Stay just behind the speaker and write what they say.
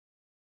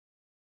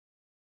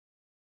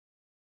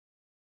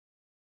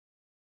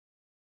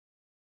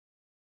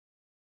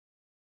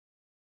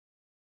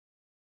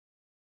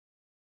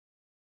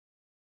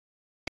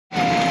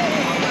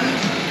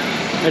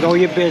I know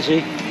you're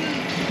busy.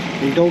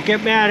 You don't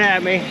get mad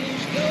at me.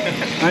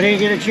 I didn't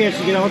get a chance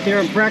to get out there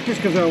and practice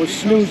because I was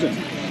snoozing.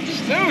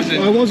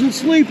 Snoozing? I wasn't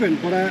sleeping,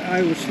 but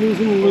I was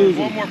snoozing and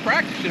losing. One more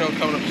practice, you know,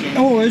 coming up soon.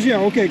 Oh, is ya?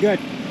 Okay, good.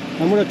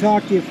 I'm going to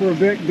talk to you for a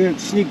bit,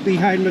 sneak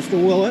behind Mr.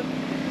 Willett.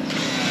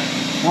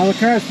 Now the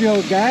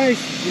Carsfield guys,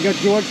 we got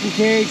George from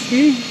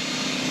KHD,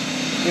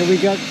 and we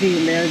got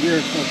team manager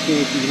of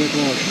KHD, Rick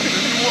Loecsh.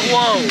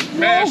 Whoa,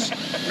 mascot.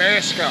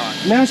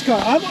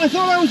 Mascot. I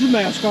thought I was a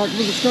mascot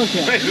with a skunk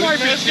hat. You might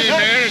be team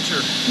manager.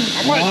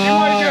 You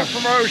might get a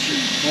promotion.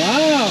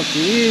 Wow,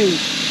 geez.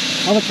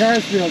 How the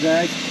Carsfield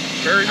guys.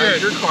 Very good.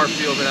 How's your car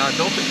feel that I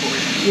built it for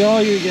you? Oh,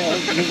 you go.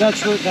 That's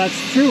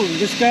true.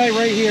 This guy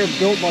right here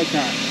built my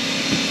car.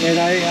 And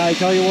I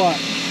tell you what,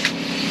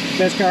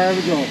 best car I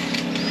ever drove.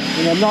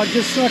 And I'm not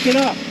just sucking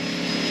up.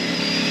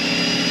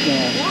 So.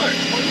 What?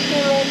 Why are you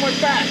throwing it on my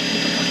back?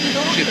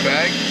 Shit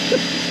bag.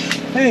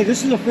 Hey,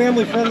 this is a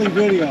family-friendly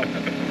video.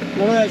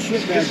 None of that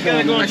shit bag.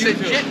 I said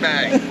shit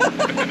bag.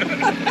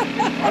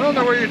 I don't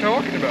know what you're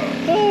talking about.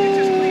 Just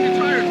clean the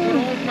tires, put it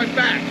all over my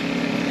back.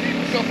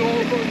 Something all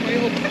over my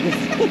elbow.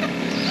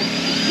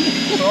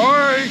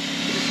 Sorry.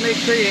 Just make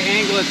sure you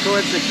angle it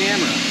towards the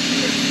camera.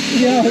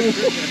 Yeah.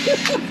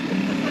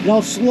 Now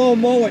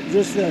slow-mo it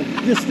just to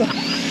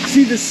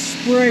see the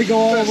spray go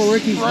all over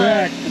Ricky's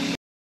back.